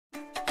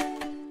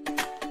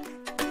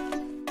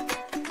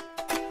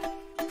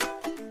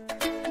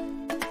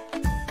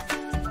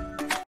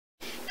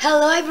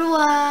Hello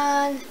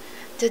everyone!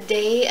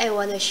 Today I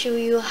want to show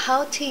you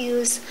how to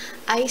use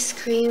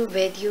Icecream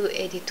Video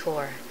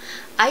Editor.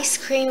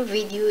 Icecream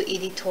Video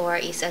Editor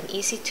is an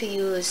easy to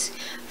use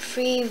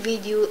free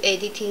video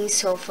editing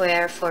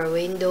software for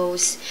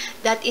Windows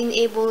that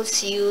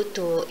enables you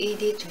to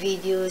edit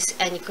videos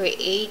and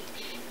create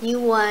new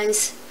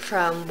ones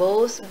from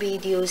both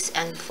videos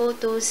and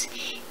photos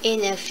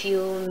in a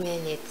few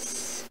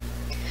minutes.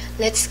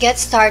 Let's get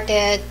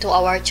started to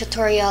our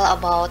tutorial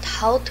about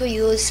how to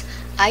use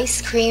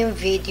Icecream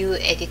Video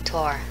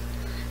Editor.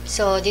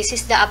 So this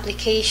is the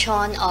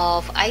application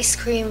of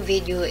Icecream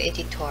Video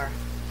Editor.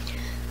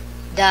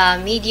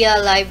 The media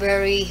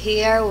library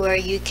here where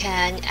you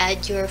can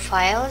add your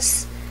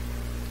files,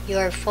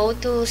 your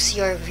photos,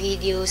 your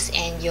videos,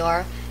 and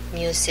your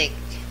music.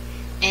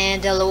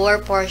 And the lower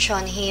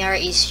portion here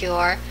is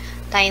your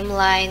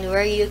timeline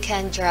where you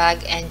can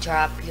drag and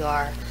drop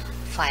your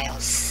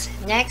files.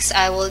 Next,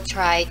 I will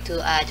try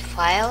to add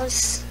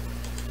files.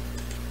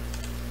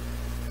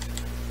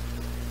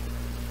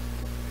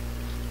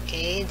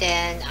 Okay,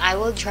 then I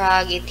will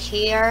drag it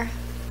here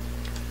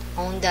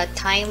on the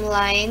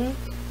timeline.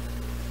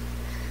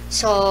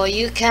 So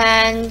you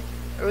can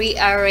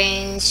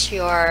rearrange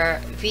your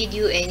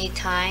video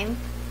anytime.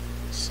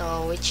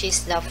 So which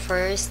is the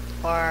first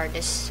or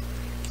the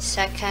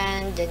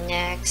second, the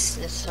next,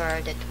 the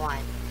third, that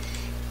one.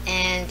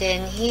 And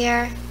then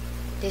here,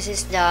 this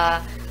is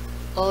the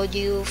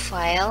audio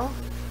file.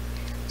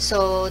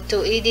 So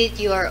to edit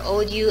your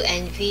audio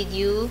and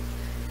video,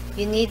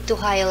 you need to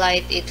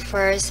highlight it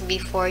first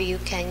before you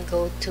can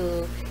go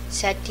to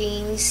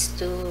settings,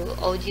 to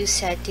audio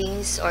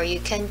settings, or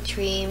you can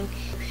trim.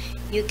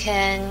 You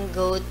can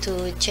go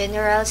to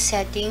general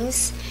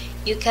settings.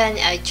 You can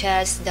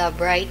adjust the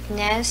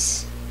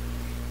brightness,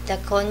 the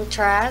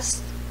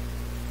contrast,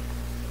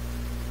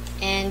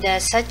 and the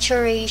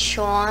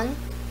saturation.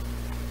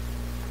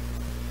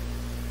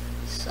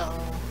 So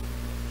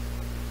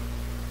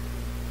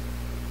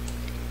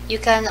you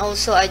can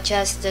also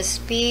adjust the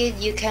speed,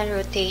 you can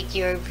rotate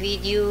your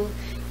video,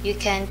 you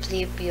can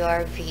flip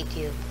your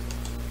video.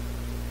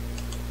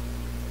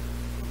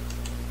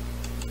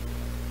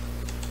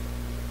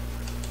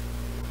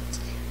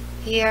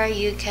 Here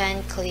you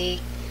can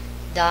click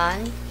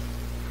done,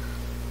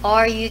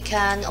 or you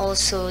can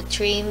also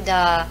trim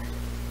the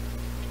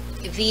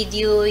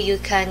video, you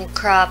can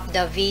crop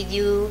the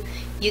video,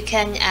 you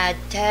can add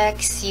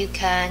text, you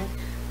can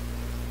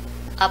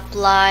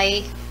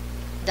apply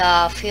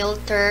the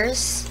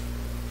filters,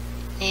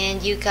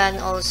 and you can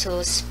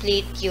also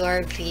split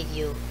your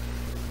video.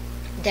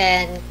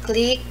 Then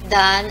click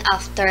done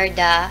after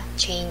the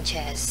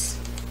changes.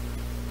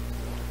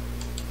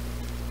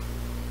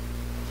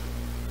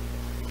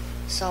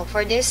 So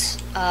for this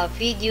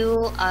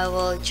video, I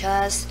will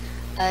just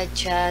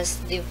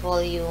adjust the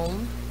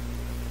volume.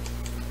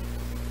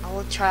 I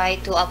will try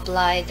to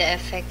apply the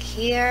effect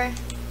here.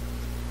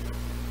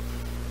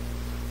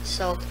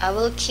 So I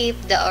will keep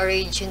the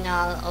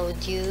original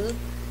audio.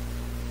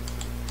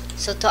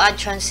 So to add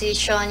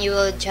transition, you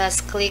will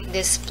just click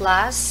this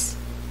plus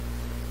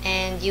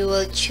and you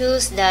will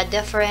choose the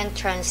different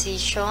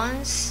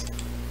transitions.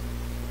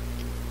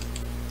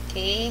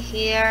 Okay,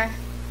 here.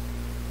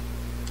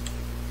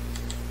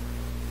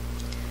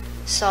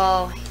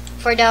 So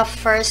for the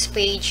first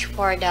page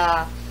for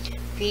the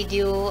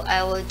video,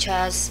 I will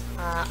just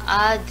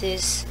add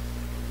this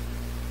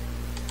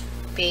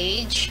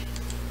page,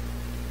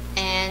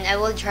 and I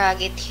will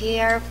drag it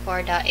here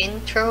for the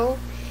intro,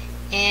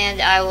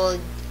 and I will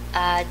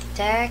add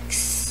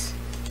text.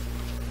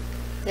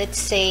 Let's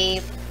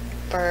say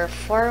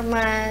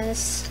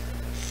performance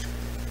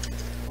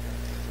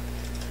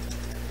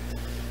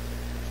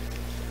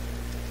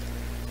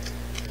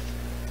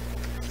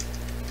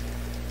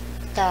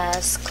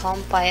task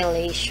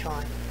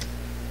compilation.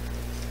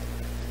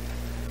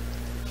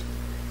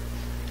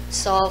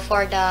 So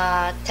for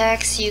the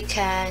text, you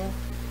can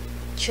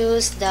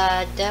choose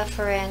the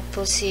different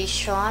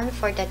position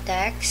for the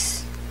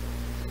text.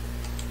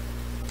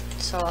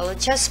 So I will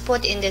just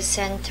put in the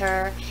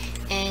center,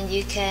 and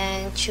you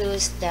can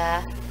choose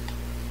the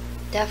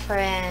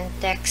different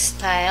text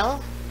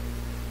style,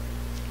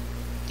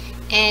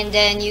 and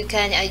then you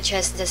can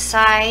adjust the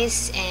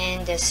size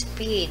and the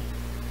speed.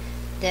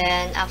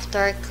 Then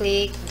after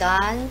click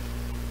done,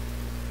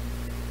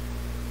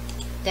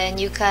 then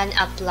you can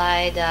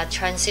apply the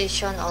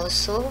transition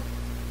also.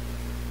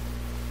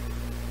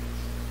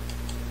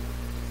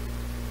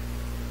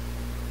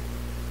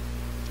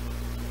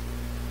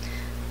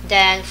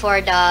 Then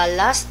for the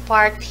last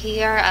part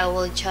here, I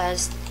will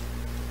just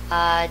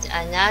add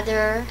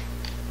another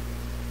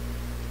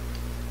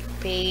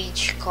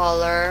page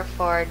color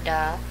for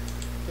the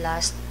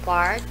last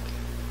part,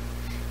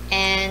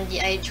 and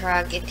I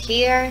drag it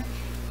here,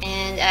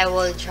 and I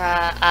will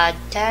add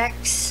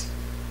text.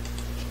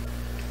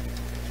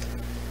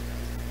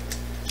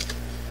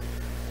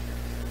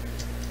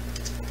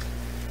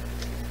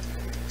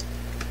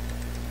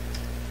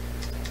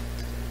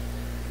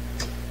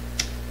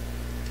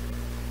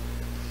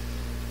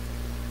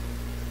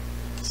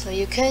 So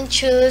you can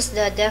choose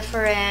the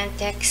different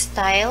text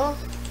style.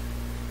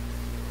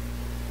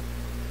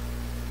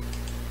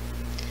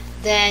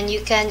 Then you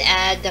can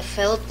add the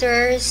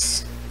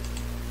filters.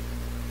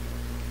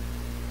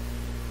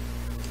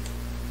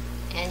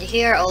 And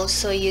here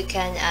also you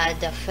can add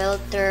the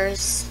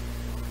filters.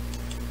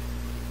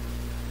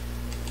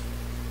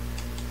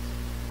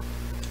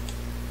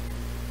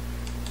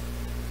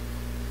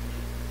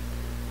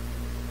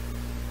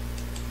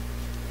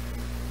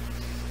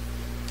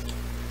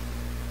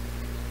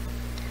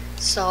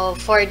 So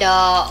for the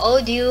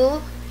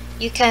audio,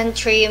 you can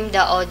trim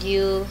the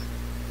audio.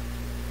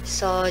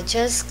 So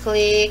just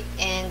click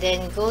and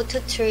then go to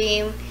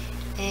trim,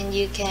 and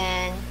you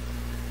can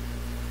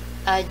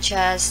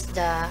adjust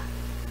the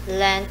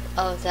length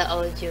of the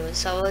audio.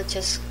 So I will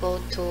just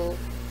go to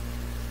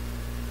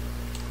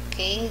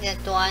that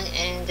one,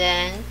 and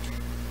then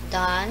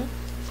done.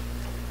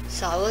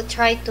 So I will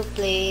try to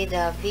play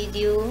the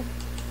video.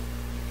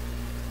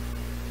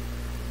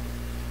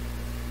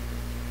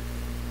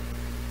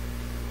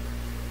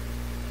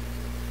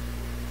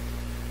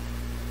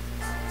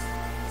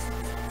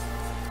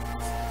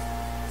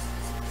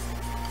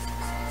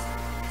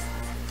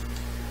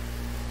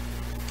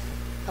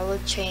 I will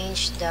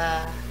change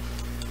the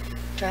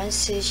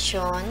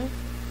transition.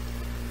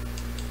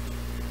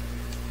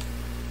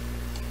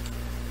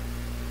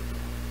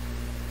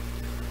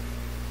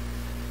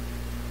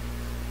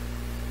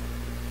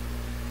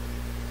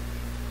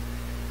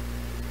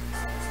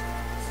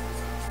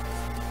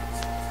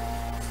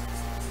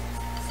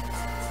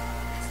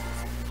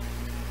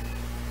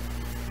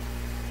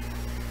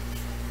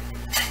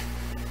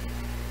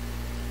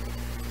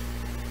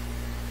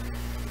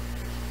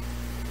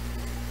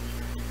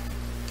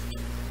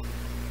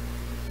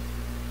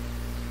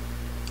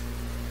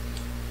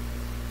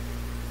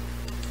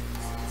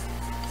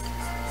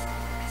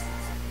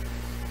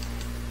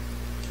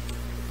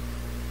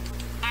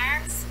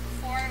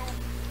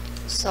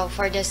 So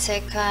for the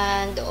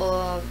second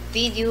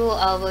video,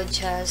 I will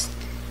adjust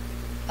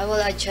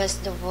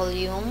the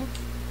volume,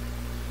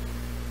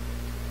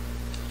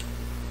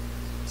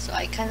 so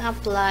I can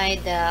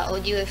apply the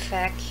audio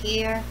effect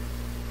here.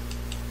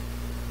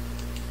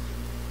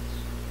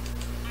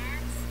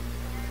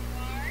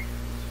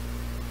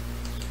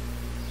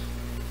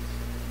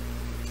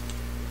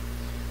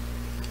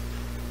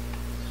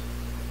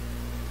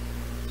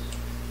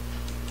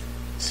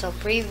 So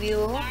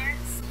preview.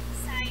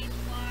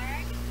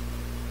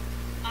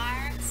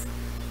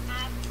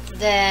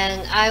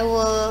 Then I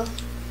will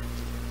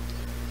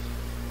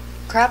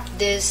crop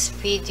this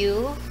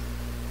video.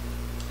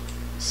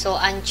 So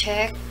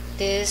uncheck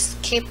this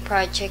keep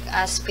project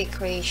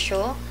aspect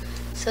ratio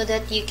so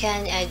that you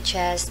can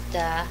adjust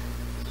the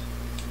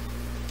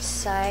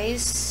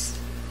size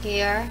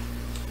here,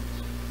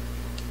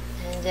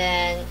 and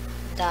then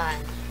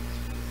done.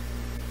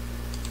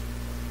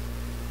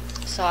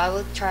 So I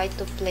will try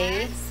to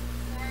play.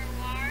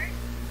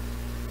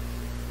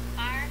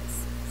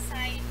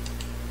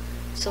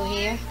 So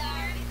here,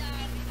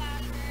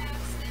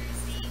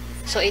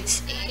 so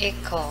it's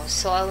echo,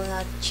 so I will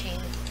not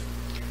change.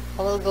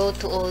 I will go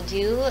to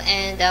audio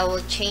and I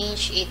will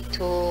change it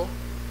to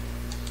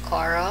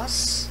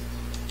chorus,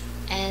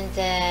 and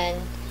then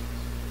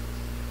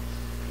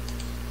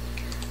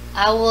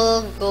I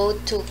will go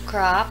to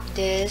crop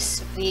this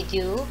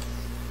video.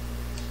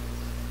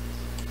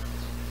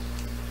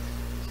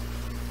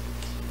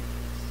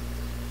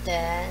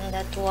 Then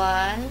that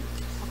one,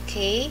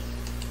 okay.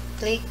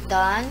 Click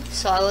done.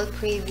 So I will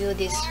preview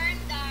this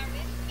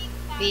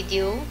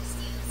video.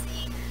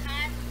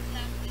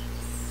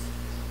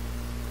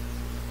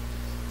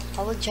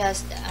 I will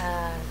just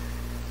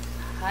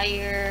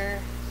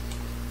higher,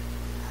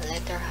 a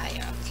letter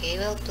higher. Okay,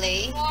 we'll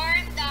play.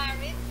 Form the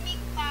rhythmic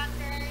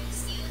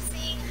patterns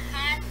using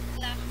hand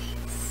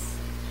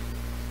clappings.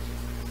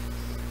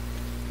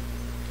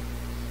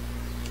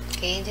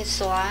 Okay, this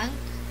one.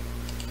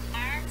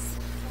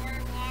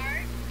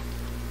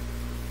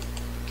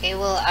 Okay,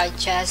 we'll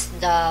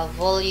adjust the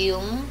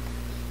volume.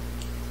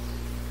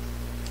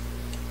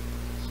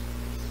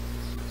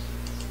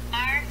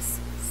 Arms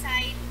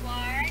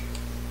sideward.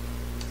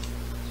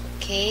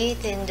 Okay,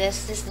 then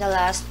this is the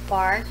last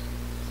part.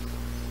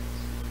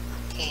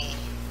 Okay.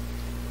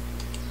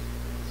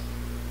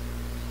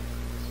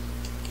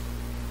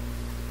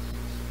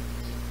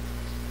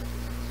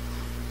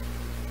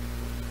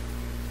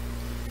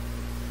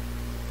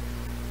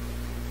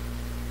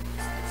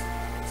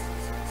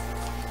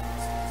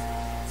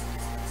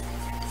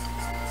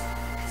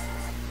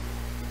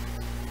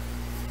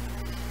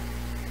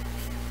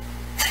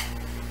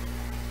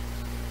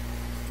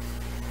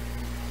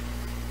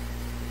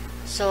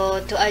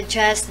 So to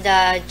adjust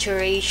the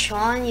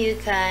duration, you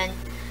can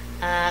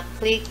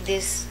click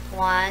this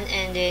one,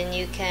 and then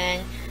you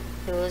can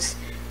use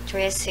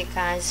 3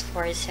 seconds,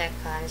 4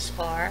 seconds,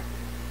 or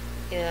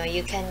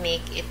you can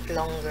make it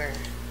longer.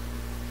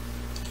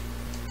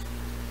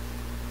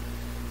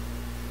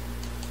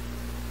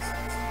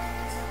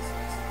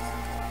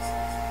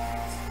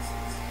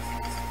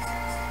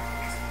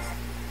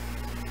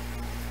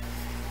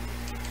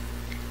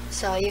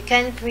 So you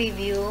can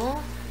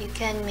preview, you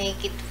can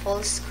make it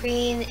full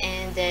screen,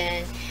 and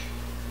then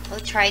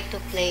we'll try to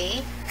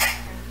play.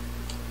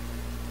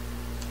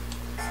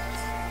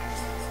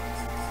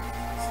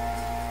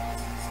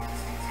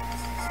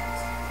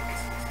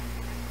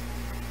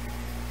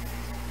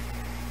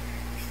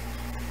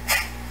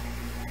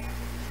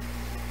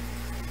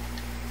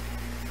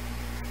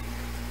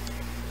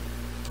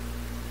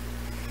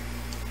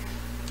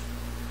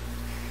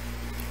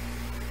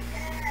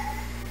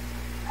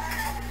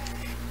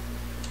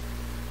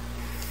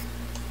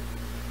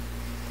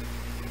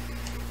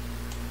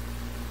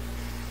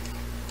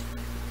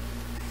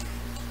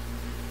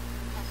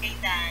 Okay,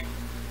 done.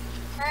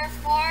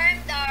 Perform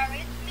the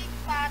rhythmic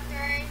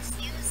patterns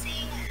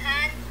using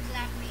hand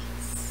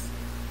clappings.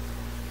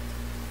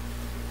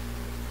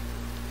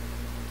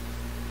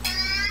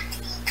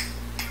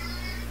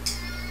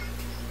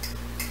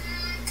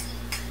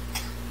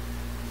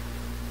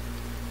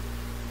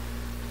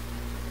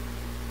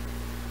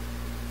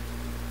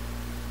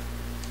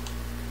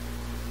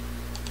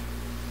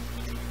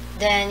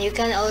 Then you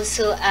can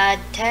also add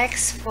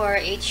text for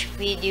each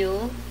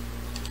video.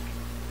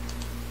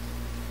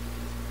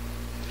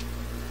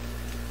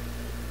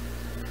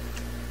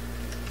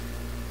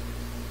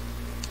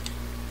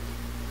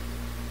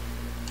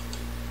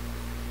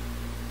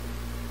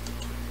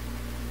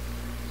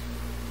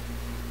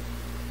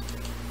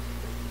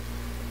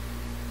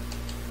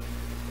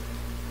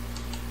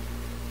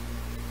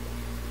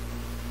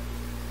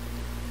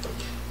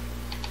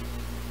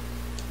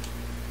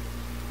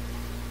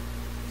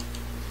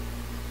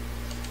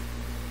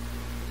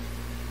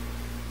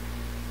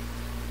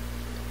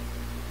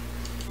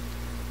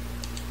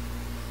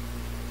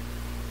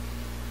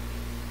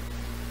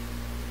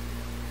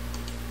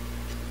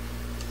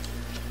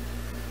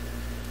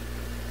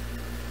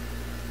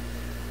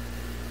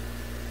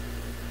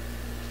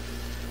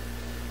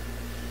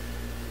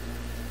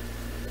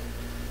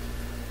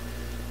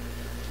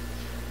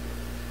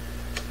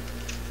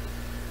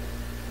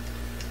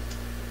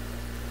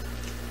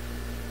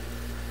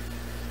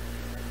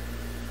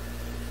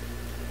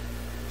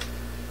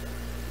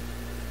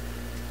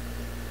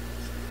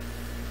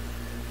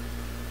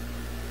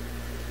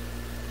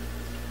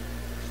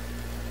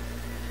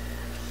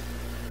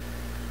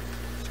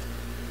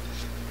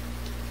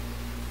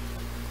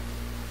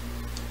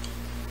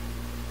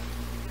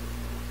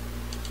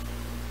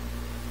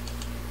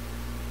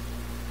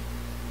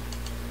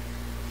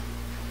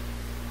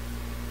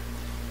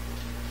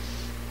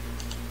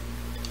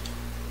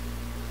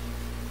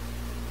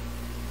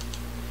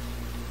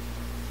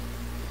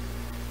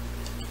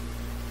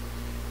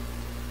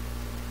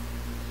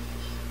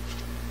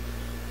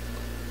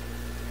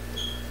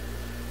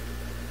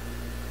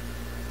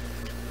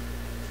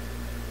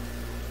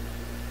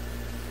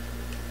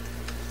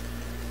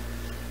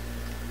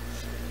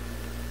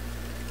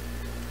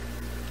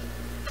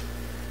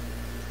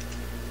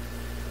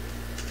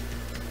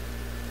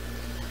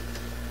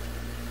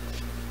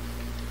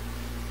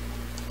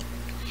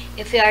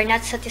 If you are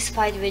not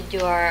satisfied with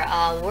your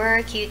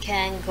work, you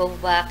can go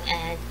back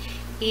and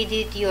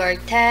edit your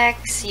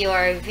text,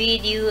 your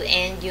video,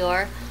 and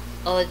your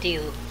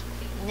audio.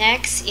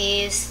 Next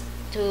is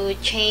to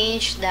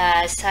change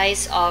the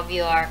size of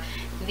your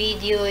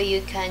video.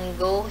 You can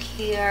go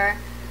here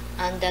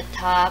on the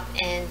top,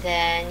 and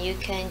then you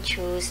can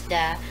choose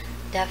the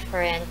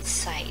different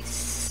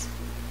size.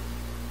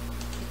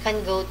 You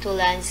can go to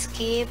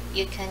landscape,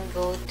 you can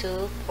go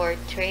to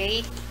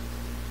portrait,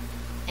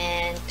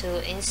 and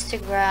to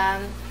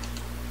Instagram.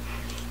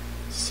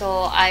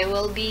 So I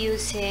will be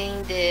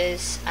using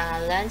this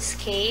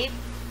landscape.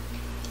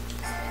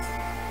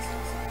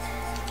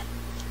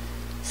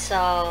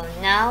 So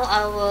now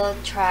I will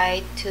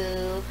try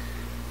to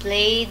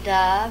play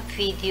the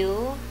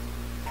video.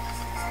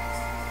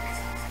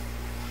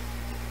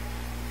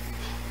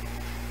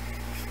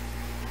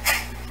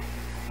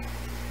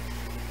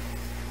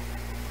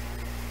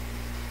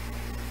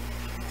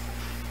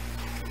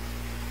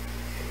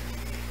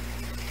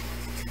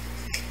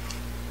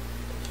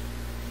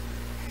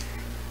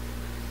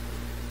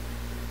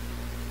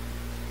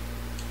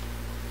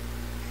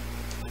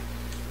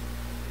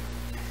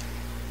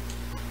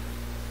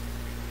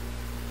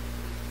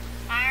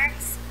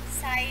 Arms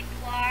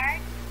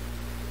sideward,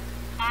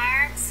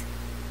 arms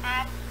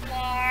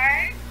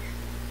upward,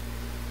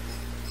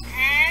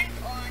 hand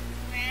on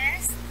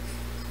wrist,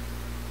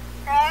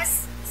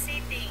 cross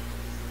sitting.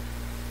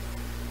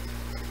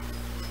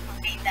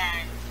 Okay,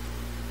 done.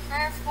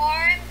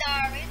 Perform the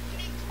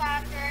rhythmic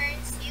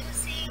patterns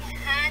using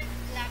hand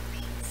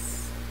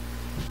clappings.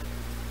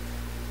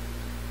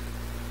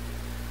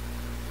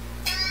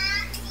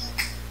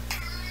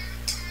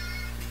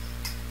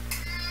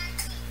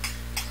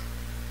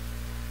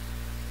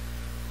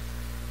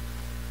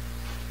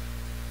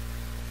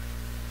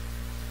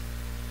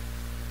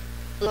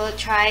 We'll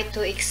try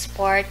to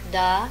export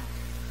the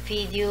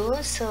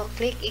video. So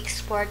click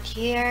export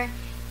here,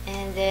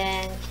 and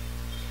then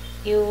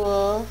you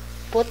will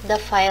put the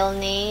file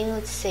name,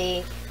 let's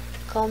say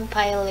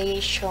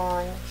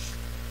compilation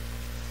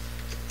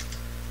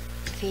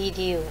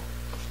video.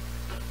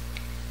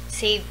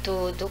 Save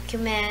to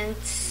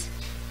documents.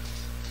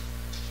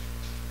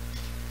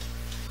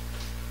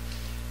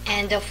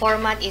 And the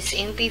format is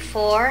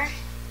MP4.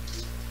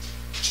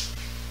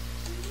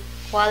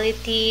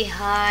 Quality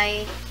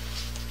high.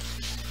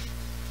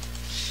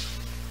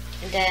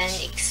 And then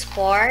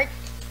export.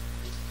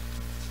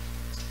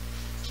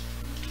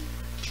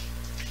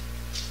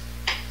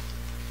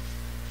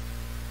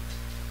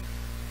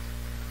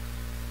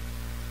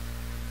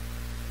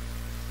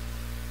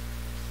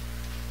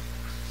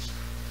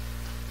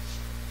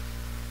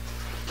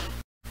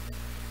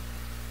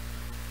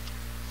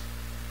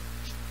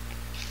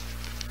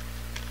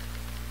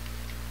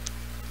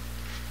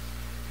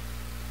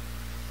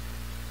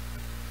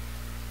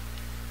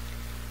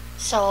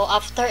 So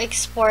after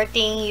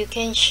exporting, you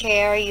can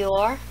share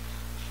your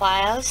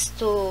files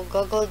to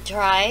Google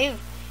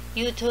Drive,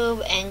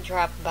 YouTube, and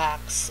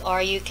Dropbox,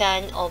 or you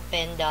can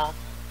open the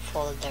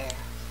folder.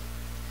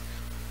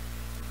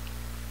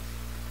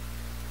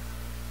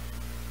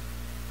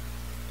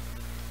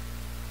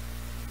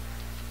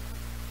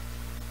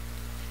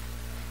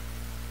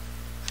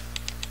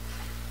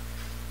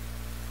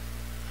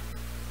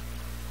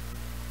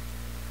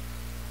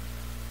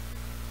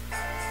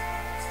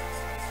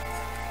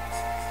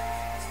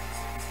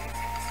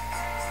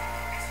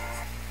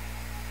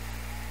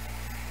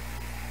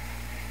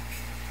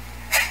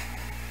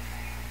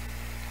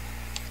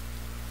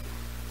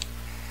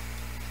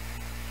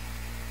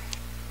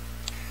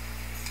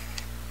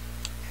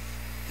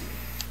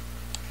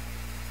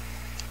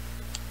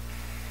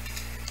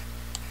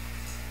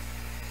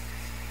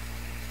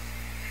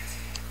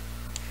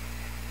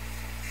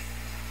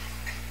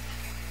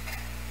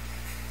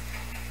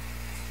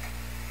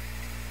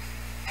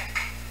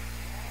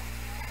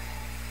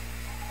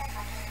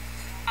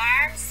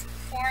 Arms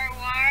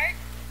forward,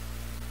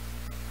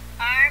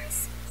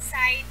 arms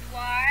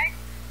sideward,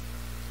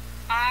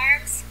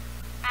 arms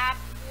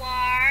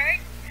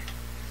upward,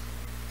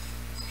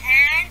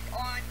 hand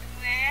on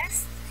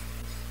wrist,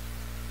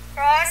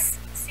 cross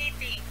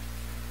sitting.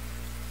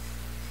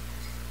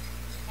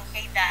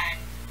 Okay, done.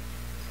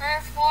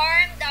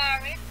 Perform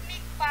the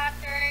rhythmic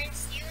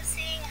patterns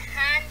using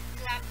hand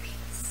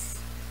clappings.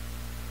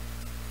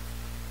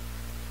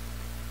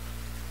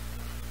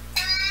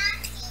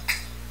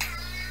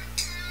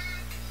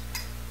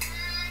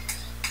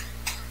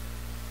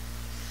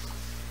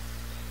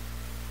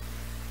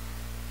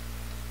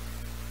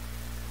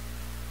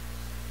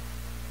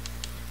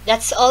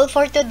 That's all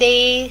for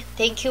today.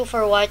 Thank you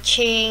for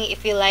watching.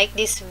 If you like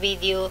this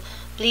video,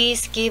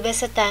 please give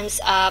us a thumbs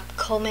up,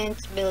 comment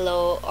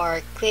below,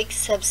 or click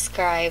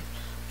subscribe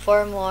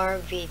for more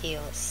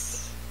videos.